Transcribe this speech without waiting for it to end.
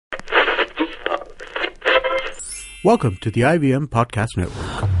Welcome to the IVM Podcast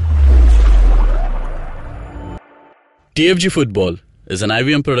Network. TFG Football is an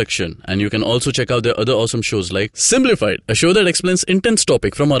IVM production, and you can also check out their other awesome shows like Simplified, a show that explains intense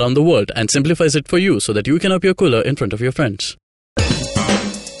topic from around the world and simplifies it for you so that you can appear cooler in front of your friends.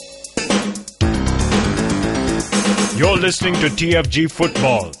 You're listening to TFG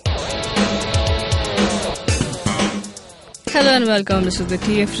Football. Hello and welcome. This is the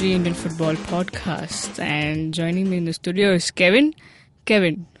TFG Indian Football Podcast, and joining me in the studio is Kevin.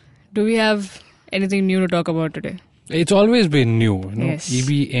 Kevin, do we have anything new to talk about today? It's always been new, Yes.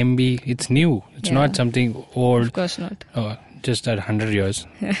 EB, MB, it's new. It's not something old. Of course not. Just at 100 years.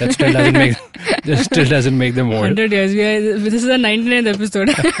 That still doesn't make them old. 100 years. This is the 99th episode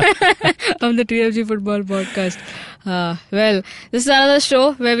of the TFG Football Podcast. Well, this is another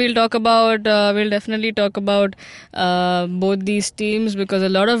show where we'll definitely talk about both these teams, because a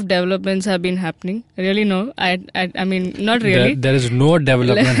lot of developments have been happening. Really, no. I mean, not really. There is no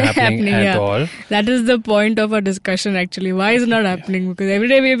development happening at all. That is the point of our discussion, actually. Why is it not happening? Because every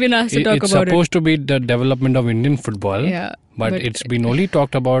day we've been asked to talk about it. It's supposed to be the development of Indian football. Yeah. But it's been only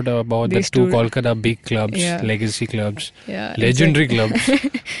talked about the two Kolkata big clubs, Yeah. legacy clubs, Yeah, legendary clubs.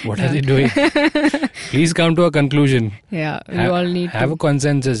 What are they doing? Please come to a conclusion. Yeah, we all need to have a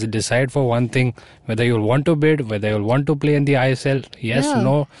consensus. Decide for one thing, whether you'll want to bid, whether you'll want to play in the ISL. Yes, Yeah.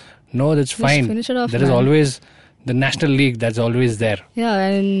 no, that's Just fine. finish it off, There is man. always the National League, that's always there. Yeah,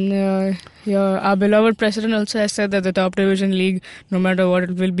 and our beloved president also has said that the top division league, no matter what,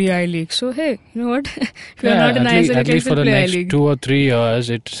 it will be I-League. So, hey, you know what? If you're not in ISL, you at can least still for the play next I-League. 2 or 3 years,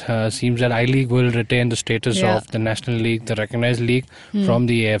 it seems that I-League will retain the status Yeah. of the National League, the recognized league from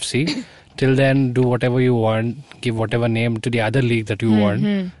the AFC. Till then, do whatever you want, give whatever name to the other league that you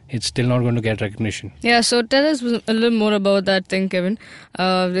want. It's still not going to get recognition. Yeah, so tell us a little more about that thing, Kevin.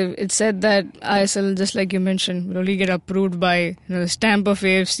 It said that ISL, just like you mentioned, will only get approved by the stamp of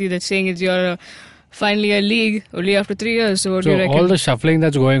AFC that's saying it's your finally a league only after 3 years. So what do you reckon? All the shuffling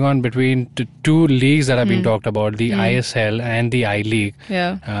that's going on between the two leagues that have been talked about, the ISL and the I-League.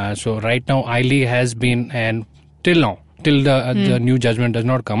 Yeah. So right now, I-League has been, and till the new judgment does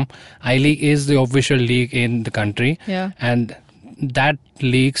not come, I-League is the official league in the country. Yeah. And that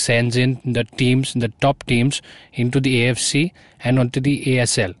league sends in the teams, the top teams, into the AFC and onto the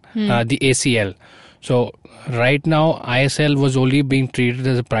ASL, the ACL. So right now, ISL was only being treated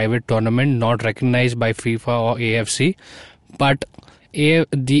as a private tournament, not recognized by FIFA or AFC. But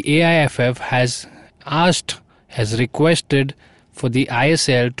the AIFF has requested for the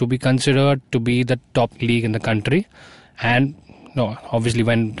ISL to be considered to be the top league in the country. And no, obviously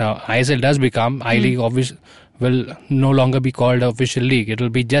when ISL does become, I-League obviously will no longer be called official league. It will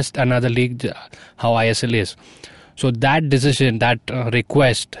be just another league, how ISL is. So that decision, that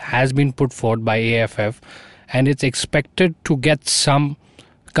request has been put forward by AFF, and it's expected to get some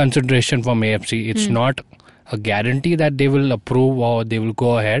consideration from AFC. It's not a guarantee that they will approve or they will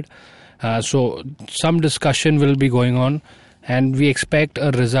go ahead. So some discussion will be going on, and we expect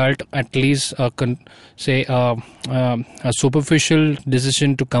a result, at least a superficial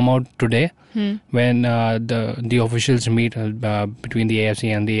decision to come out today when the officials meet between the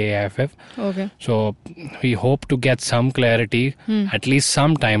AFC and the AIFF. Okay. So we hope to get some clarity, at least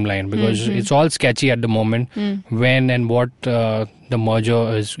some timeline, because it's all sketchy at the moment when and what the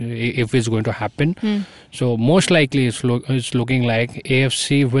merger is, if it's going to happen. So most likely it's looking like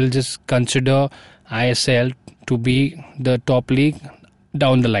AFC will just consider ISL to be the top league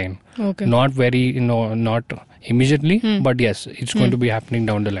down the line. Okay. Not immediately, but yes, it's going to be happening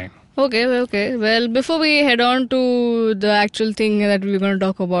down the line. Okay. Well, before we head on to the actual thing that we're going to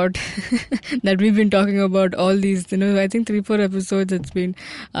talk about, that we've been talking about all these, I think 3-4 episodes it's been,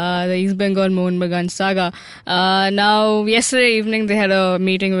 the East Bengal Mohan Bagan saga. Now, yesterday evening they had a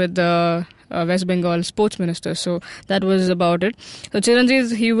meeting with the West Bengal sports minister, so that was about it. So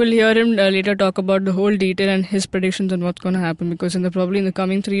Chiranjeev, he will hear him later talk about the whole detail and his predictions on what's going to happen, because probably in the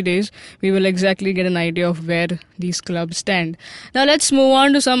coming 3 days we will exactly get an idea of where these clubs stand. Now let's move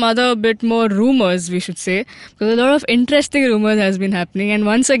on to some other bit more rumors, we should say, because a lot of interesting rumors has been happening, and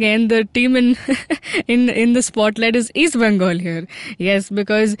once again the team in the spotlight is East Bengal here. Yes,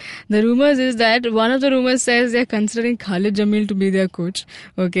 because the rumors is that one of the rumors says they're considering Khalid Jamil to be their coach.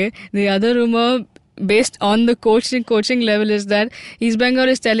 Okay, the other rumor based on the coaching level is that East Bengal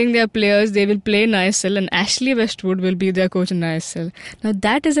is telling their players they will play in ISL and Ashley Westwood will be their coach in ISL. Now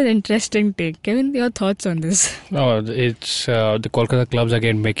that is an interesting take. Kevin, your thoughts on this? No, it's the Kolkata clubs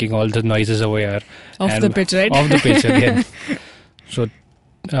again making all the noises over here. Off the pitch, right? Off the pitch again. So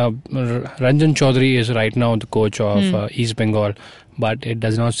Ranjan Chaudhary is right now the coach of East Bengal, but it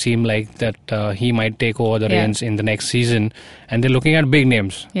does not seem like that he might take over the reins in the next season. And they're looking at big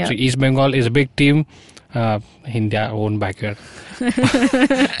names. Yeah. So East Bengal is a big team in their own backyard.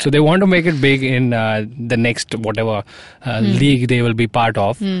 So they want to make it big in the next whatever league they will be part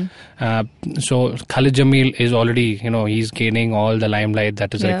of. So Khalid Jamil is already, he's gaining all the limelight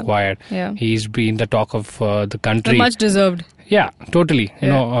that is required. Yeah. He's been the talk of the country. Much deserved. Yeah, totally.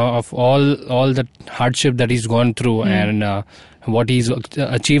 Of all the hardship that he's gone through and what he's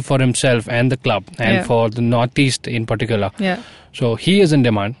achieved for himself and the club and for the Northeast in particular. Yeah. So he is in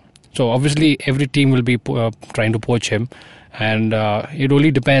demand. So obviously every team will be trying to poach him, and it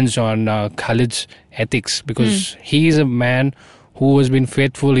only depends on Khalid's ethics, because he is a man who has been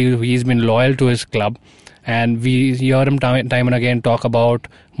faithful. He's been loyal to his club, and we hear him time and again talk about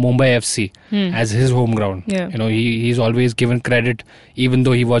Mumbai FC as his home ground. Yeah. He's always given credit, even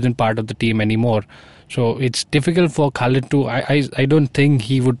though he wasn't part of the team anymore. So it's difficult for Khalid to. I don't think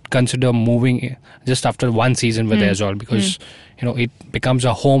he would consider moving just after one season with Aizawl, because it becomes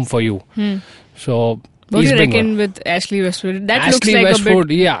a home for you. So what do East you Bengal. reckon with Ashley Westwood? That Ashley looks like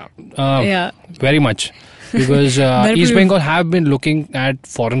Westwood, a bit. very much, because East Bengal have been looking at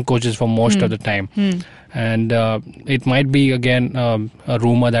foreign coaches for most of the time. And it might be again a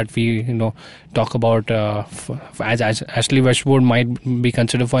rumor that we talk about as Ashley Westwood might be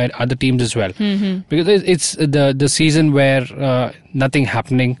considered for other teams as well, because it's the season where nothing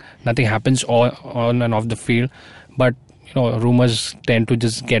happens on and off the field, but rumors tend to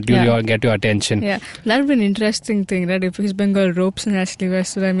just get your attention. Yeah, that would be an interesting thing, right? If East Bengal ropes and Ashley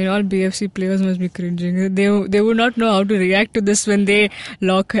Westwood, I mean, all BFC players must be cringing. They would not know how to react to this when they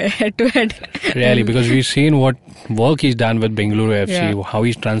lock head to head. Really, because we've seen what work he's done with Bengaluru FC, how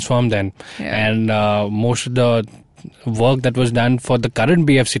he's transformed them, and most of the work that was done for the current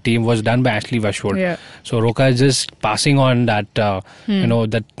BFC team was done by Ashley Westwood. Yeah. So Roka is just passing on that,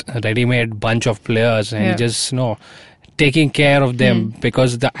 that ready-made bunch of players, and just taking care of them,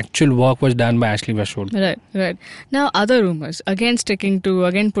 because the actual work was done by Ashley Westwood. Right. Now, other rumors, again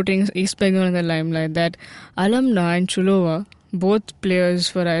putting East Bengal in the limelight, that Alamna and Chulova, both players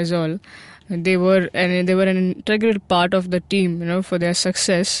for Aizawl, they were an integral part of the team, for their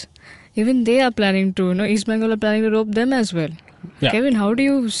success. Even they are planning to, East Bengal are planning to rope them as well. Yeah. Kevin, how do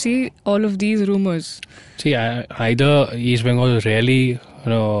you see all of these rumors? See, either East Bengal is really,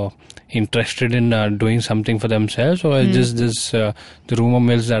 interested in doing something for themselves, or just the rumor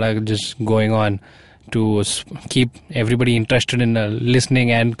mills that are just going on to keep everybody interested in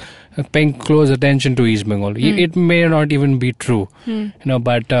listening and paying close attention to East Bengal. It may not even be true,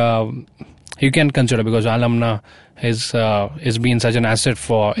 but you can consider, because Alamna is been such an asset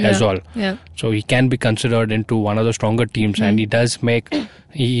for Aizawl. Yeah. So he can be considered into one of the stronger teams, and he does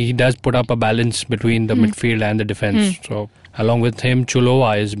put up a balance between the midfield and the defense. So along with him,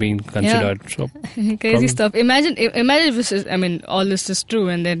 Chulova is being considered. So crazy stuff. Imagine if this is, all this is true,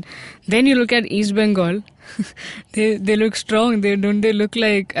 and then you look at East Bengal. they look strong. They look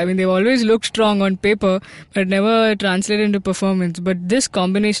like, they've always looked strong on paper, but never translated into performance. But this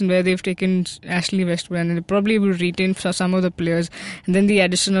combination where they've taken Ashley Westwood, and they probably will retain some of the players, and then the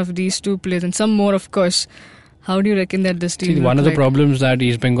addition of these two players and some more, of course. How do you reckon that this team? One of the problems that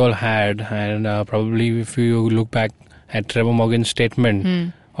East Bengal had, and probably if you look back at Trevor Morgan's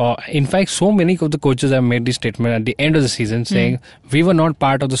statement, in fact, so many of the coaches have made this statement at the end of the season saying, we were not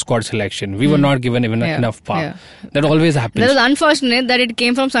part of the squad selection. We were not given enough power. Yeah. That always happens. That was unfortunate that it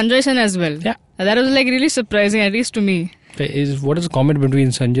came from Sanjay Sen as well. Yeah. That was really surprising, at least to me. What is the comment between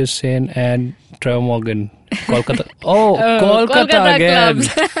Sanjay Sen and Trevor Morgan? Kolkata. Kolkata again.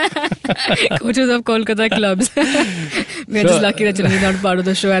 Clubs. Coaches of Kolkata clubs. We're just lucky that Chandni is not part of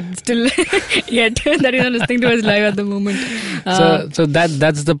the show still yet. That he's not listening to us live at the moment. So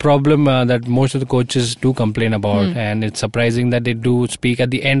that's the problem that most of the coaches do complain about, and it's surprising that they do speak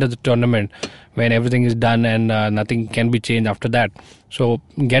at the end of the tournament when everything is done and nothing can be changed after that. So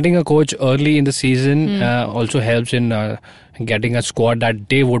getting a coach early in the season also helps in getting a squad that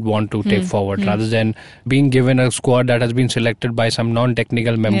they would want to take forward, rather than being given a squad that has been selected by some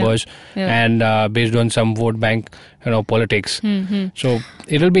non-technical members and based on some vote bank politics. So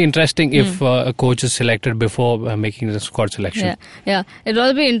it'll be interesting if a coach is selected before making the squad selection. Yeah,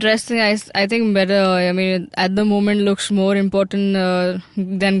 it'll be interesting. I think better, at the moment looks more important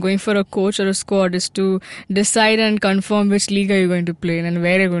than going for a coach or a squad is to decide and confirm which league are you going to play in and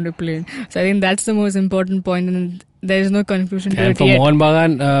where you're going to play in. So I think that's the most important point, and there is no confusion to it yet. And for Mohan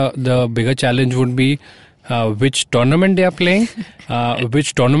Bagan, the bigger challenge would be which tournament they are playing,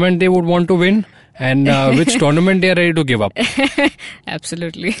 which tournament they would want to win, and which tournament they are ready to give up.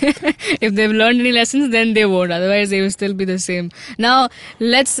 Absolutely. If they've learned any lessons, then they won't. Otherwise, they will still be the same. Now,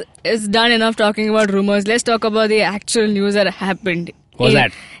 it's done enough talking about rumors. Let's talk about the actual news that happened. What's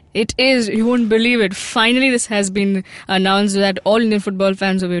that? It is, you won't believe it. Finally, this has been announced that all Indian football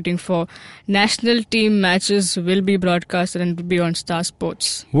fans are waiting for. National team matches will be broadcasted and will be on Star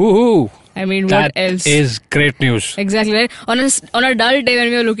Sports. Woohoo! I mean, That what else? is great news. Exactly right. On a dull day when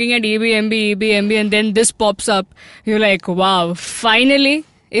we are looking at EBMB, and then this pops up, you're like, wow, finally.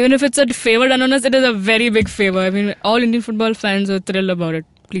 Even if it's a favor done on us, it is a very big favor. I mean, all Indian football fans are thrilled about it.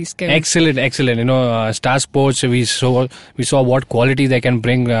 Please, Kevin. Excellent. You know, Star Sports, we saw what quality they can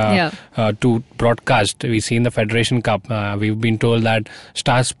bring to broadcast. We see in the Federation Cup. We've been told that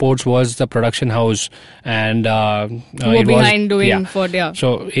Star Sports was the production house, and who were behind doing for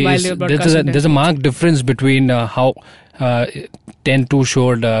So while they were broadcasting. there's a marked difference between how 10-2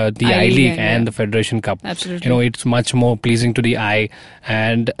 showed the I-League and the Federation Cup. Absolutely. You know, it's much more pleasing to the eye,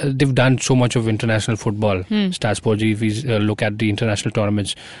 and they've done so much of international football. Star Sports, if we look at the international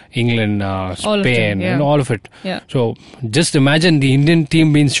tournaments, England, Spain, and all of it. Yeah. So just imagine the Indian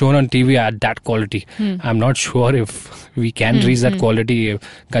team being shown on TV at that quality. I'm not sure if we can reach that quality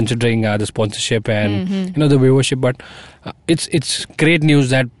considering the sponsorship and you know, the viewership, but it's great news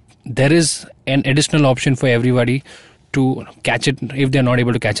that there is an additional option for everybody to catch it. If they're not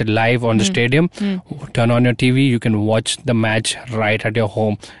able to catch it live on the stadium, turn on your TV, you can watch the match right at your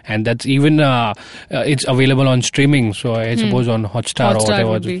home, and that's even it's available on streaming, so I suppose on Hotstar or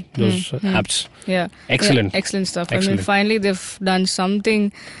whatever those apps. Excellent stuff. I mean, finally they've done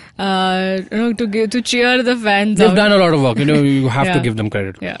something to cheer the fans. They've done a lot of work. You know, you have to give them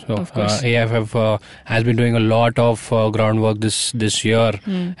credit. So of course. AFF has been doing a lot of groundwork this year,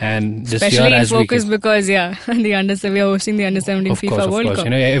 and this especially year as focus because we are hosting the under 17 FIFA World Cup. You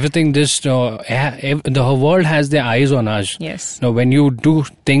know, everything the whole world has their eyes on us. Yes. Now, when you do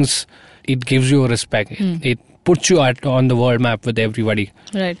things, it gives you respect. It puts you on the world map with everybody.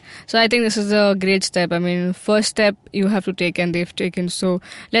 Right. So I think this is a great step. I mean, first step you have to take and they've taken. So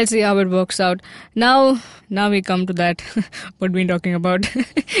let's see how it works out. Now we come to that what we've been talking about.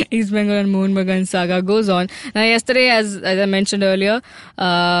 East Bengal and Mohun Bagan saga goes on. Now yesterday, as I mentioned earlier,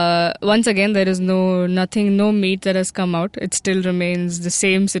 once again there is no meat that has come out. It still remains the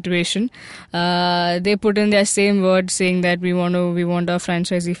same situation. They put in their same words saying that we want our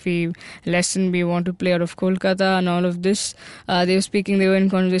franchisee fee lessened, we want to play out of Kolkata and all of this. They were in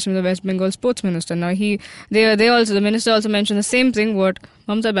conversation with the West Bengal sports minister. Now the minister also mentioned the same thing what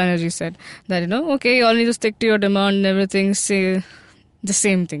Mamata Banerjee said, that okay, you all need to stick to your demand and everything, say the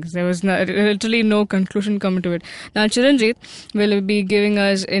same things. There was literally no conclusion coming to it. Now Chiranjit will be giving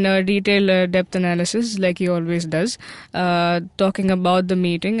us in a detailed depth analysis like he always does, talking about the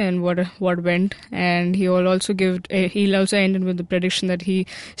meeting and what went, and he'll also end it with the prediction that he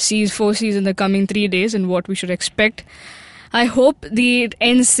foresees in the coming 3 days and what we should expect. I hope it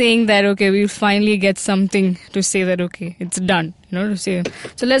ends saying that we'll finally get something to say that it's done, to say.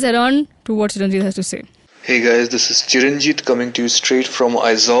 So let's head on to what Chiranjit has to say. Hey guys, this is Chiranjit coming to you straight from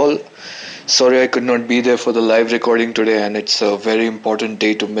ISL. Sorry I could not be there for the live recording today, and it's a very important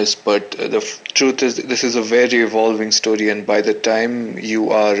day to miss, but the truth is this is a very evolving story, and by the time you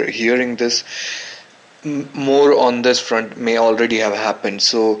are hearing this, more on this front may already have happened.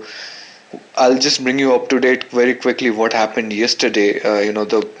 So I'll just bring you up to date very quickly what happened yesterday.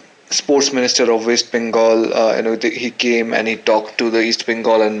 The sports minister of West Bengal, he came and he talked to the East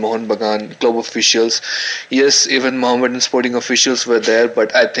Bengal and Mohun Bagan club officials. Yes, even Mohammedan sporting officials were there,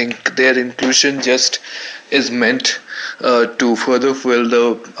 but I think their inclusion just is meant to further fuel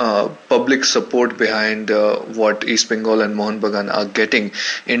the public support behind what East Bengal and Mohun Bagan are getting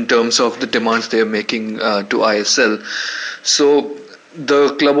in terms of the demands they are making to ISL. So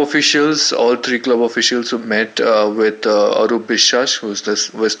the club officials, all three club officials who met with Arup Biswas, who is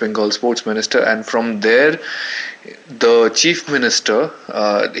the West Bengal sports minister, and from there the chief minister,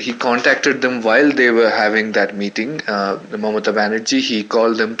 he contacted them while they were having that meeting. Mamata Banerjee, he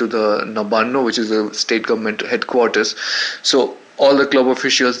called them to the Nabanno, which is the state government headquarters. So all the club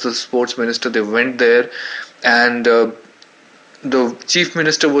officials, the sports minister, they went there, and the chief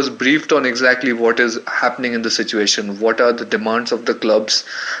minister was briefed on exactly what is happening in the situation, what are the demands of the clubs,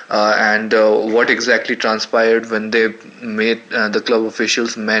 and what exactly transpired when they the club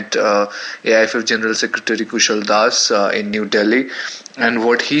officials met AIFF General Secretary Kushal Das in New Delhi, and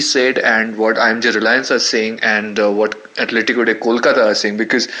what he said and what IMJ Reliance are saying, and what Atletico de Kolkata are saying,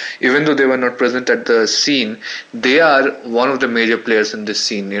 because even though they were not present at the scene, they are one of the major players in this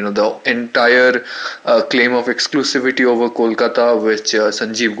scene. The entire claim of exclusivity over Kolkata, which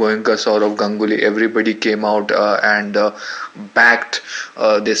Sanjeev Goenka, Saurav Ganguly, everybody came out and backed.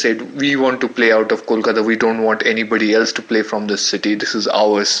 They said, we want to play out of Kolkata. We don't want anybody else to play from this city. This is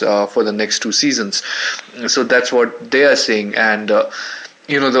ours for the next 2 seasons. So that's what they are saying. And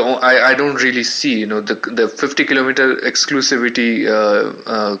I don't really see the 50-kilometer exclusivity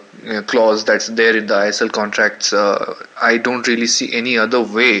clause that's there in the ISL contracts. I don't really see any other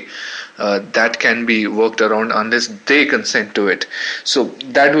way that can be worked around unless they consent to it. So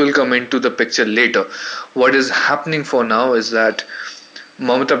that will come into the picture later. What is happening for now is that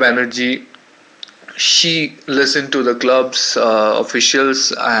Mamata Banerjee, she listened to the club's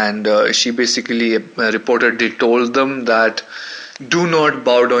officials, and she basically reportedly told them that do not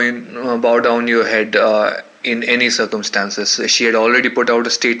bow down your head in any circumstances. She had already put out a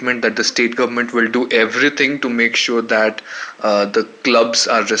statement that the state government will do everything to make sure that the clubs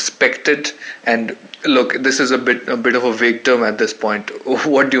are respected. And look, this is a bit of a vague term at this point.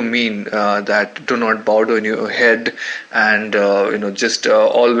 What do you mean that do not bow down your head and just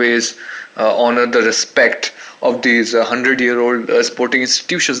always honor the respect of these 100-year-old sporting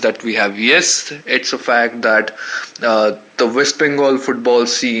institutions that we have? Yes, it's a fact that the West Bengal football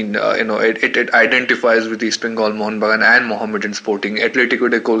scene, it identifies with East Bengal, Mohun Bagan and Mohammedan Sporting.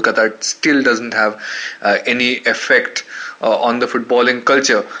 Atletico de Kolkata still doesn't have any effect on the footballing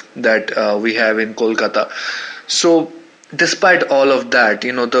culture that we have in Kolkata. So despite all of that,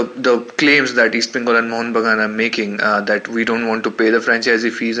 the claims that East Bengal and Mohun Bagan are making, that we don't want to pay the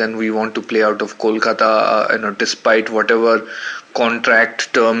franchisee fees and we want to play out of Kolkata, despite whatever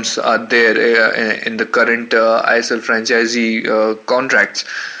contract terms are there in the current ISL franchisee contracts,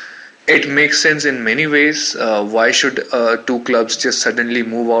 it makes sense in many ways. Why should 2 clubs just suddenly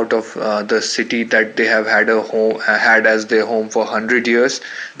move out of the city that they have had as their home for 100 years?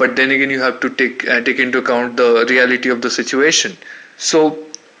 But then again, you have to take into account the reality of the situation. So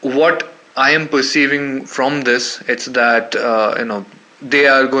what I am perceiving from this, it's that they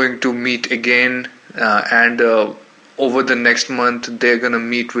are going to meet again, and over the next month they're going to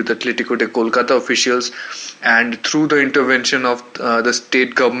meet with Atletico de Kolkata officials, and through the intervention of the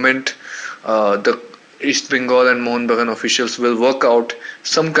state government, the East Bengal and Mohun Bagan officials will work out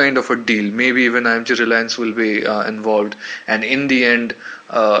some kind of a deal. Maybe even IMG Reliance will be involved, and in the end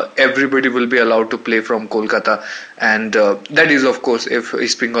everybody will be allowed to play from Kolkata. And that is, of course, if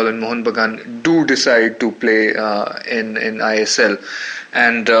East Bengal and Mohun Bagan do decide to play in ISL.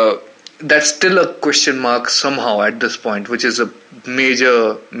 And that's still a question mark somehow at this point, which is a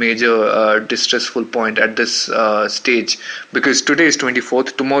major distressful point at this stage, because today is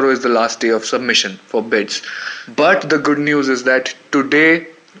 24th, tomorrow is the last day of submission for bids. But the good news is that today,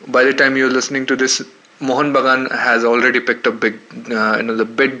 by the time you're listening to this, Mohun Bagan has already picked up the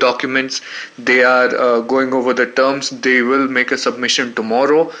bid documents. They are going over the terms. They will make a submission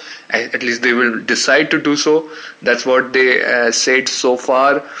tomorrow. At least they will decide to do so. That's what they said so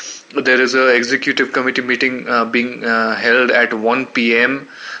far. There is an executive committee meeting being held at 1 p.m.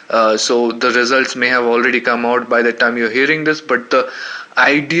 So the results may have already come out by the time you're hearing this. But the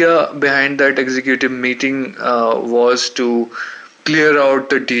idea behind that executive meeting was to clear out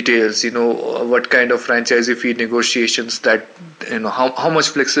the details, what kind of franchisee fee negotiations that, how much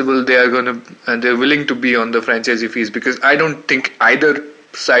flexible they are going to, and they're willing to be on the franchisee fees, because I don't think either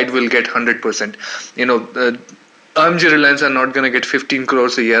side will get 100%. IMG Reliance are not going to get 15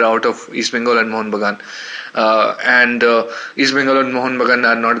 crores a year out of East Bengal and Mohun Bagan. And East Bengal and Mohun Bagan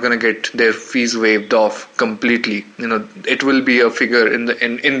are not going to get their fees waived off completely. It will be a figure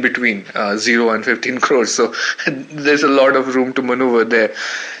in between 0 and 15 crores. So there's a lot of room to maneuver there.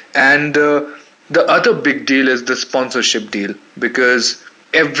 And the other big deal is the sponsorship deal, because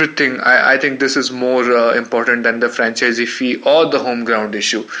everything, I think this is more important than the franchisee fee or the home ground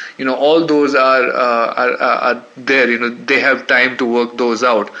issue. All those are there. They have time to work those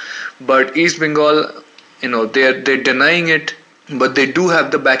out. But East Bengal, they're denying it, but they do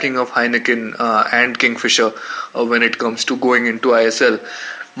have the backing of Heineken and Kingfisher when it comes to going into ISL.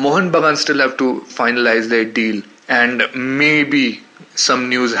 Mohun Bagan still have to finalize their deal, and maybe some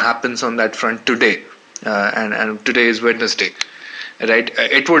news happens on that front today. And today is Wednesday. Right,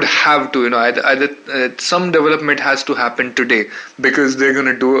 it would have to, either some development has to happen today, because they're going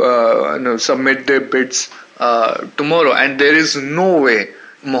to do, submit their bids tomorrow, and there is no way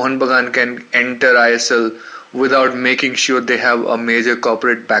Mohun Bagan can enter ISL without making sure they have a major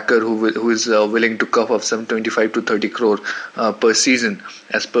corporate backer who is willing to cough up some 25 to 30 crore per season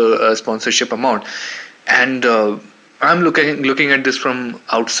as per sponsorship amount. And I'm looking at this from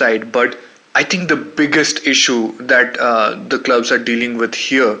outside, but I think the biggest issue that the clubs are dealing with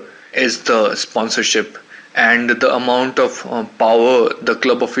here is the sponsorship and the amount of power the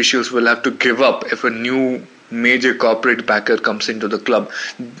club officials will have to give up if a new major corporate backer comes into the club.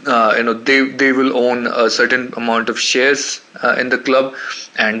 They will own a certain amount of shares in the club,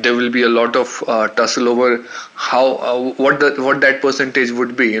 and there will be a lot of tussle over how what that percentage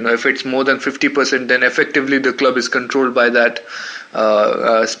would be. If it's more than 50%, then effectively the club is controlled by that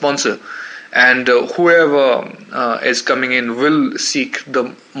sponsor, and whoever is coming in will seek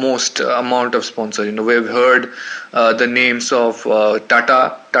the most amount of sponsor. We've heard the names of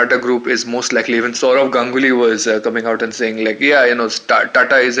Tata Group is most likely. Even Saurav Ganguly was coming out and saying like, yeah,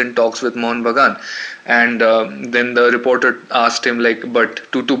 Tata is in talks with Mohan Bagan, and then the reporter asked him like, but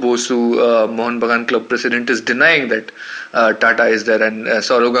Tutu Bosu, Mohan Bagan club president, is denying that Tata is there, and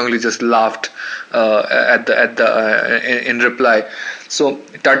Saurav Ganguly just laughed in reply. So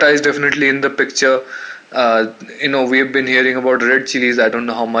Tata is definitely in the picture. We've been hearing about red chilies. I don't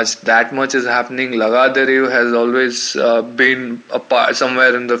know how much is happening. Laga De Rayo has always been a part,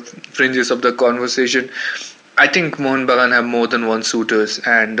 somewhere in the fringes of the conversation. I think Mohan Bagan have more than one suitors,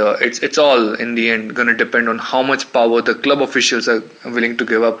 and it's all in the end going to depend on how much power the club officials are willing to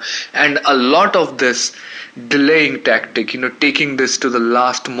give up, and a lot of this delaying tactic, taking this to the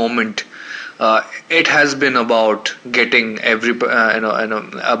last moment. It has been about getting a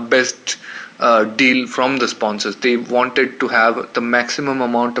best deal from the sponsors. They wanted to have the maximum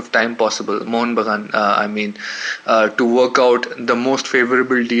amount of time possible, Mohan Bagan, to work out the most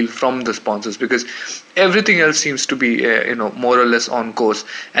favorable deal from the sponsors, because everything else seems to be more or less on course,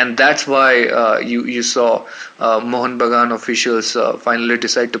 and that's why you saw Mohan Bagan officials finally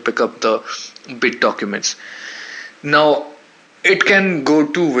decide to pick up the bid documents. Now, it can go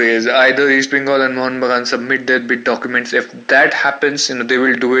two ways. Either East Bengal and Mohan Bagan submit their bid documents. If that happens, they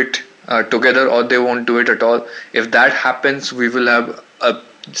will do it together, or they won't do it at all. If that happens, we will have a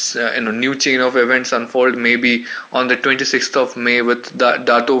new chain of events unfold. Maybe on the 26th of May with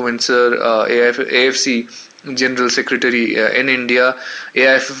Dato Windsor, AFC General Secretary in India,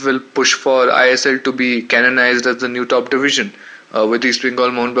 AIFF will push for ISL to be canonized as the new top division. With East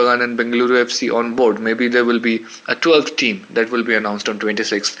Bengal, Mohun Bagan and Bengaluru FC on board. Maybe there will be a 12th team that will be announced on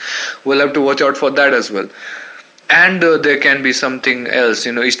 26th. We'll have to watch out for that as well. And there can be something else.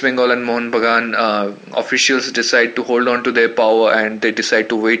 East Bengal and Mohun Bagan officials decide to hold on to their power, and they decide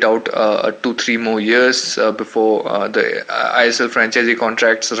to wait out 2-3 more years before the ISL franchisee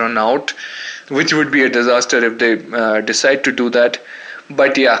contracts run out, which would be a disaster if they decide to do that.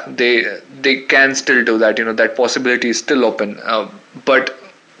 But yeah, they can still do that. That possibility is still open. But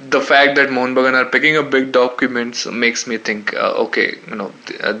the fact that Mohun Bagan are picking up big documents makes me think,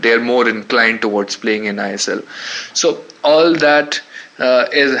 they're more inclined towards playing in ISL. So all that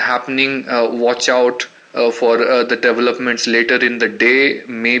is happening. Watch out for the developments later in the day.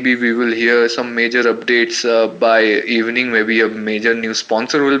 Maybe we will hear some major updates by evening. Maybe a major new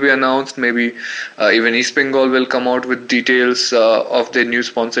sponsor will be announced. Maybe even East Bengal will come out with details of their new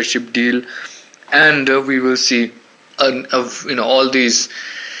sponsorship deal, and we will see all these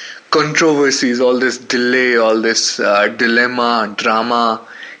controversies, all this delay, all this dilemma, drama,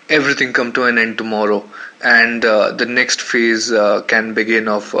 everything come to an end tomorrow. And the next phase can begin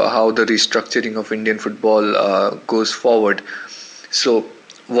of how the restructuring of Indian football goes forward. So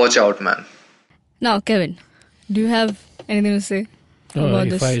watch out, man. Now, Kevin, do you have anything to say about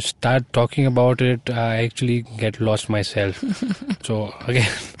this? If I start talking about it, I actually get lost myself. So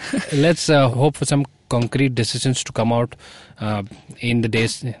again, let's hope for some concrete decisions to come out in the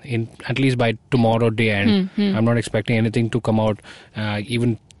days, at least by tomorrow day end. I'm not expecting anything to come out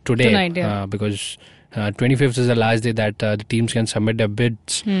even tonight, yeah. Because 25th is the last day that the teams can submit their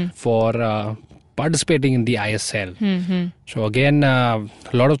bids for participating in the ISL. So again, a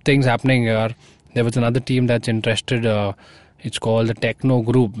lot of things happening here. There was another team that's interested. It's called the Techno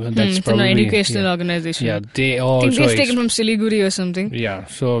Group. That's probably an educational organization. Yeah, they also. I think they've taken from Siliguri or something. Yeah,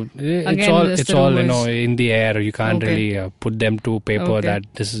 so it's all in the air. You can't really put them to paper that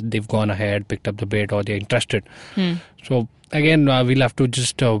they've gone ahead, picked up the bid, or they're interested. So again, we'll have to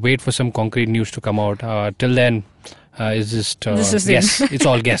just wait for some concrete news to come out. Till then, it's just guess. It's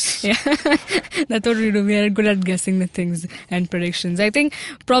all guess. Yeah, that's what we do. We are good at guessing the things and predictions. I think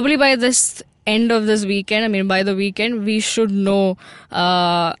probably by this end of this weekend, by the weekend, we should know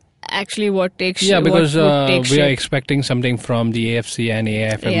actually what takes shape. Yeah, because we are expecting something from the AFC and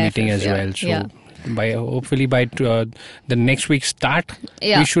AIFM meeting as well. So hopefully by the next week's start,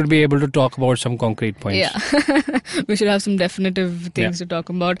 we should be able to talk about some concrete points. Yeah, we should have some definitive things to talk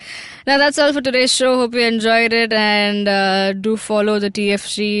about. Now that's all for today's show. Hope you enjoyed it, and do follow the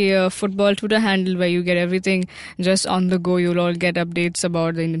TFG football Twitter handle where you get everything just on the go. You'll all get updates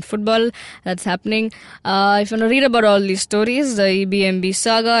about the Indian football that's happening. If you want to read about all these stories, the EBMB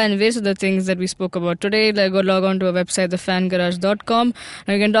saga and various other things that we spoke about today, go log on to our website, thefangarage.com.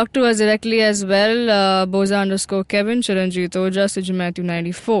 Now you can talk to us directly as well. Boza_Kevin, Chiranjit Oja, Siju Matthew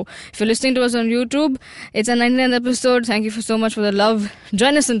 94. If you're listening to us on YouTube, it's a 99th episode. Thank you so much for the love.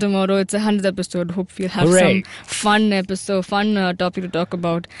 Join us in tomorrow. It's a 100th episode. Hope you'll have some fun topic to talk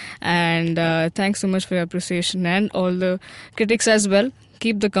about. And thanks so much for your appreciation and all the critics as well.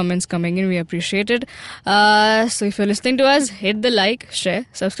 Keep the comments coming in. We appreciate it. So if you're listening to us, hit the like, share,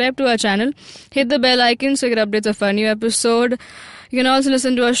 subscribe to our channel, hit the bell icon so you get updates of our new episode. You can also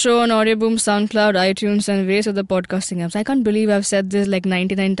listen to our show on Audio Boom, SoundCloud, iTunes, and various other podcasting apps. I can't believe I've said this like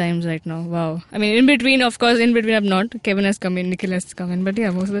 99 times right now. Wow. I mean, in between I've not. Kevin has come in, Nikhil has come in. But yeah,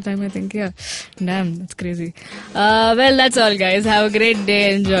 most of the time I think, damn, that's crazy. Well, that's all, guys. Have a great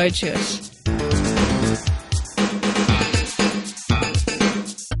day. Enjoy. Cheers.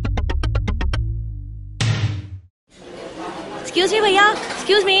 Excuse me भैया,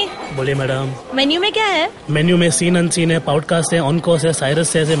 excuse me. बोलिए madam. Menu में क्या है? Menu में scene unseen है, podcast है, on course है,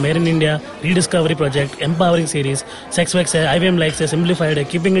 Cyrus है, made in India, rediscovery project, empowering series, sex wax है, IVM लाइक्स है, सिंप्लीफाइड है,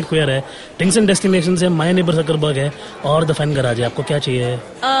 कीपिंग इट क्वियर है, टिंग्स एंड डेस्टिनेशंस है, माय नेबर सकरबर्ग है और द फैन गराज है. आपको क्या चाहिए?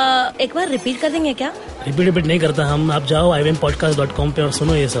 एक बार रिपीट कर देंगे क्या? रिपीट नहीं करता हम. आप जाओ IVMpodcast.com पे और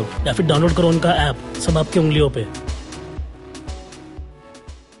सुनो ये सब, या फिर डाउनलोड करो उनका ऐप. सब आपकी उंगलियों पे.